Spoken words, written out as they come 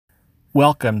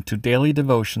Welcome to Daily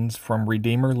Devotions from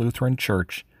Redeemer Lutheran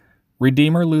Church.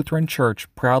 Redeemer Lutheran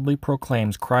Church proudly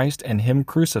proclaims Christ and Him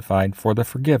crucified for the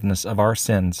forgiveness of our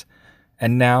sins.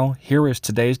 And now, here is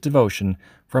today's devotion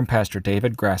from Pastor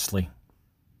David Grassley.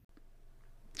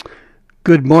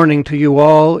 Good morning to you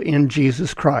all in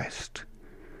Jesus Christ.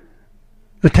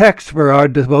 The text for our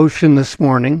devotion this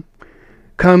morning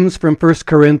comes from 1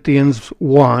 Corinthians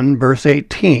 1, verse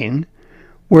 18,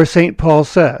 where St. Paul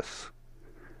says,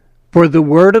 "For the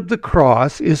word of the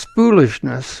cross is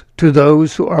foolishness to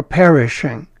those who are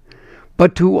perishing,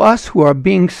 but to us who are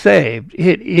being saved,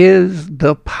 it is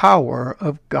the power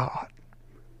of God."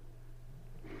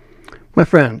 My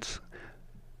friends,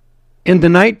 in the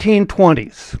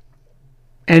 1920s,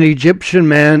 an Egyptian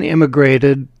man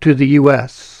immigrated to the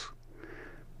U.S.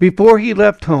 Before he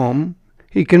left home,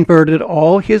 he converted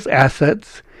all his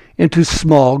assets into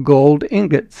small gold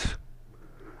ingots.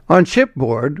 On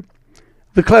shipboard,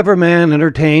 the clever man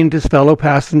entertained his fellow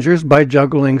passengers by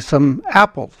juggling some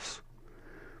apples.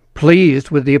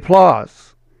 Pleased with the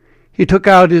applause, he took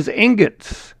out his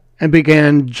ingots and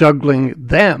began juggling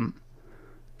them.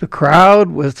 The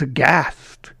crowd was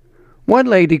aghast. One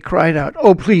lady cried out,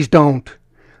 "Oh, please don't.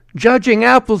 Judging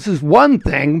apples is one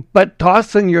thing, but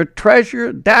tossing your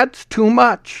treasure, that's too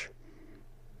much."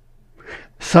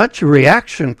 Such a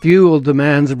reaction fueled the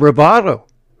man's bravado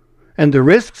and the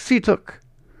risks he took.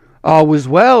 All was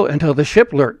well until the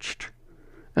ship lurched,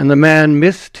 and the man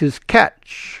missed his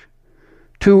catch.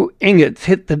 2 ingots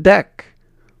hit the deck.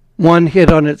 One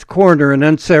hit on its corner and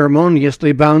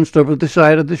unceremoniously bounced over the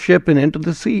side of the ship and into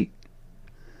the sea.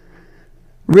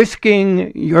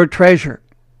 Risking your treasure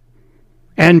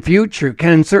and future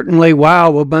can certainly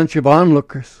wow a bunch of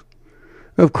onlookers.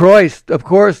 Of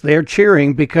course, they're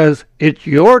cheering because it's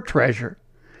your treasure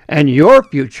and your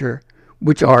future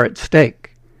which are at stake.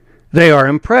 They are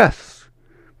impressed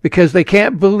because they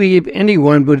can't believe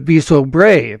anyone would be so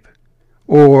brave,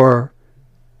 or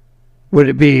would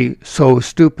it be so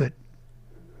stupid?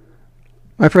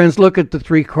 My friends, look at the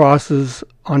 3 crosses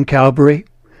on Calvary.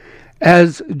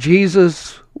 As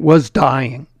Jesus was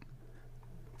dying,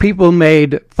 people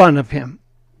made fun of him.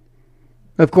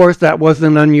 Of course, that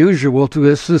wasn't unusual to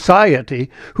a society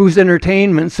whose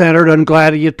entertainment centered on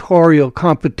gladiatorial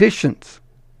competitions.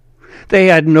 They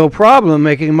had no problem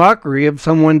making mockery of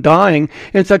someone dying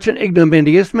in such an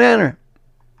ignominious manner.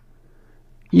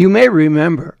 You may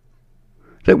remember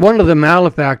that one of the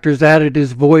malefactors added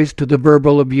his voice to the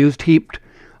verbal abuse heaped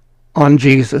on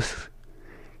Jesus.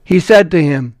 He said to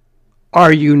him,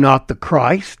 "Are you not the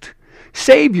Christ?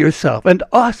 Save yourself and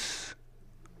us."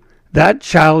 That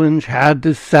challenge had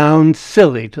to sound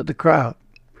silly to the crowd.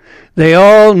 They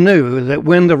all knew that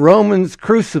when the Romans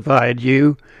crucified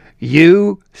you,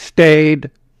 you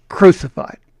stayed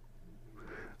crucified.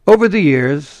 Over the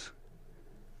years,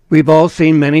 we've all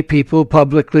seen many people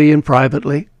publicly and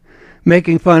privately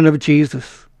making fun of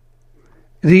Jesus.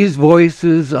 These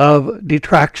voices of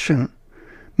detraction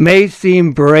may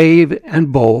seem brave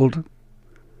and bold,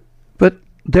 but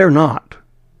they're not.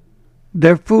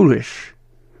 They're foolish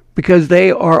because they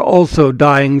are also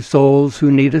dying souls who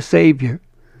need a Savior.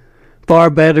 Far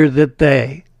better that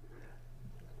they,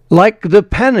 like the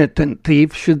penitent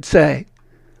thief, should say,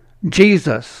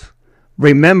 "Jesus,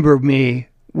 remember me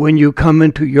when you come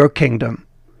into your kingdom."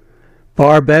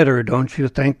 Far better, don't you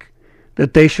think,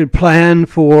 that they should plan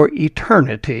for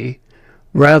eternity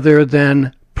rather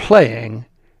than playing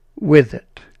with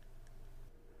it?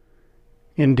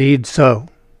 Indeed so.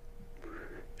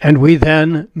 And we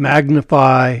then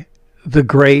magnify the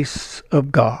grace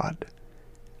of God.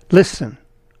 Listen.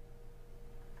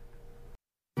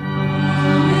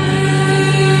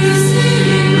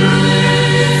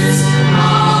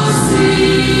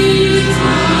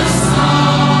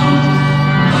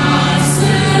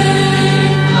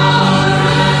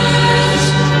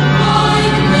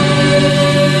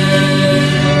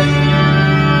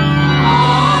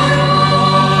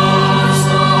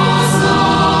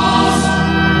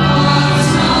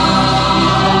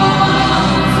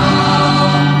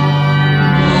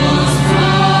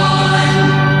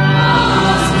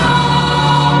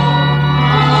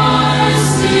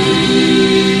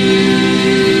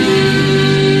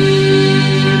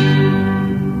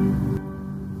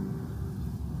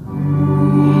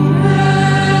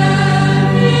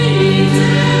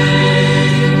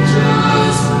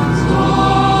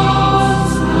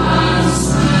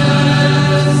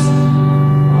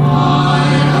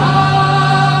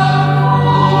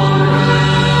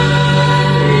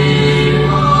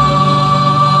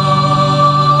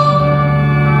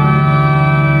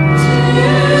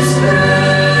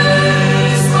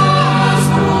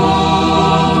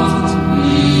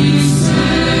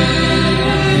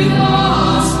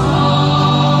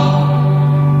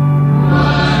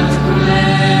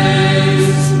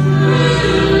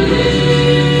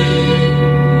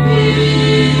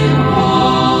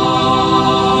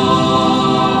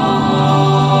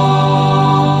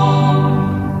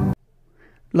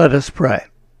 Let us pray.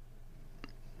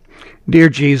 Dear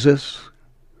Jesus,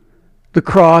 the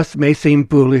cross may seem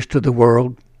foolish to the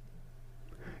world.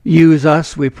 Use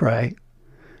us, we pray,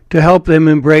 to help them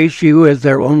embrace you as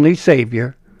their only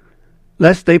Savior,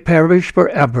 lest they perish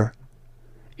forever.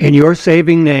 In your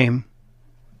saving name,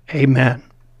 amen.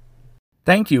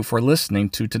 Thank you for listening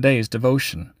to today's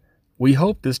devotion. We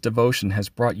hope this devotion has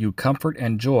brought you comfort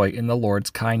and joy in the Lord's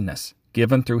kindness,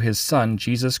 given through His Son,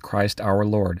 Jesus Christ our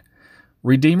Lord.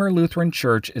 Redeemer Lutheran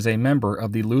Church is a member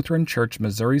of the Lutheran Church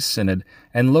Missouri Synod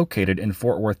and located in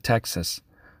Fort Worth, Texas.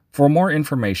 For more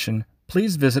information,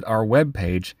 please visit our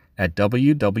webpage at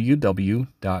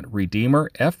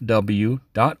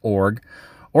www.redeemerfw.org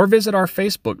or visit our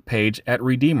Facebook page at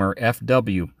Redeemer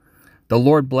FW. The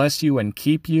Lord bless you and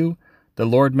keep you. The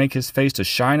Lord make His face to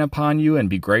shine upon you and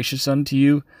be gracious unto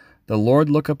you. The Lord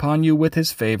look upon you with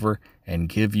His favor and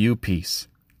give you peace.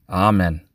 Amen.